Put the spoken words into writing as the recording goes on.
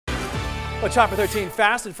Well, Chopper 13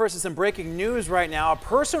 fast and first is some breaking news right now. A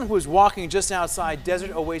person who was walking just outside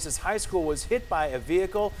Desert Oasis High School was hit by a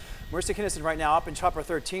vehicle. Marissa Kynaston right now up in Chopper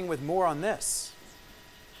 13 with more on this.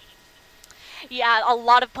 Yeah, a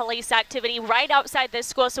lot of police activity right outside this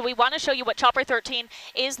school. So we want to show you what Chopper 13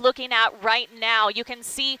 is looking at right now. You can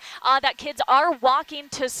see that kids are walking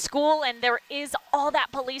to school and there is all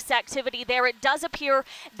that police activity there. It does appear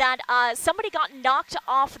that somebody got knocked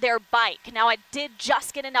off their bike. Now, I did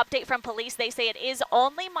just get an update from police. They say it is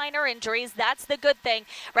only minor injuries. That's the good thing.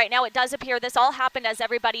 Right now, it does appear this all happened as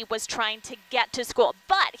everybody was trying to get to school.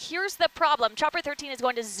 But here's the problem. Chopper 13 is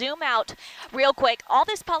going to zoom out real quick. All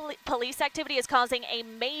this police activity is causing a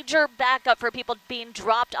major backup for people being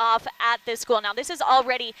dropped off at this school. Now, this is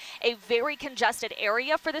already a very congested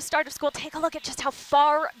area for the start of school. Take a look at just how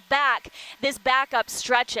far back this backup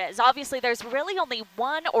stretches. Obviously, there's really only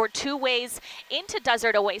one or two ways into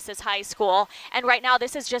Desert Oasis High School, and right now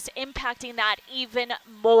this is just impacting that even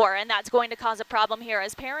more, and that's going to cause a problem here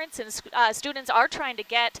as parents and students are trying to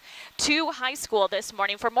get to high school this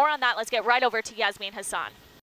morning. For more on that, let's get right over to Yasmin Hassan.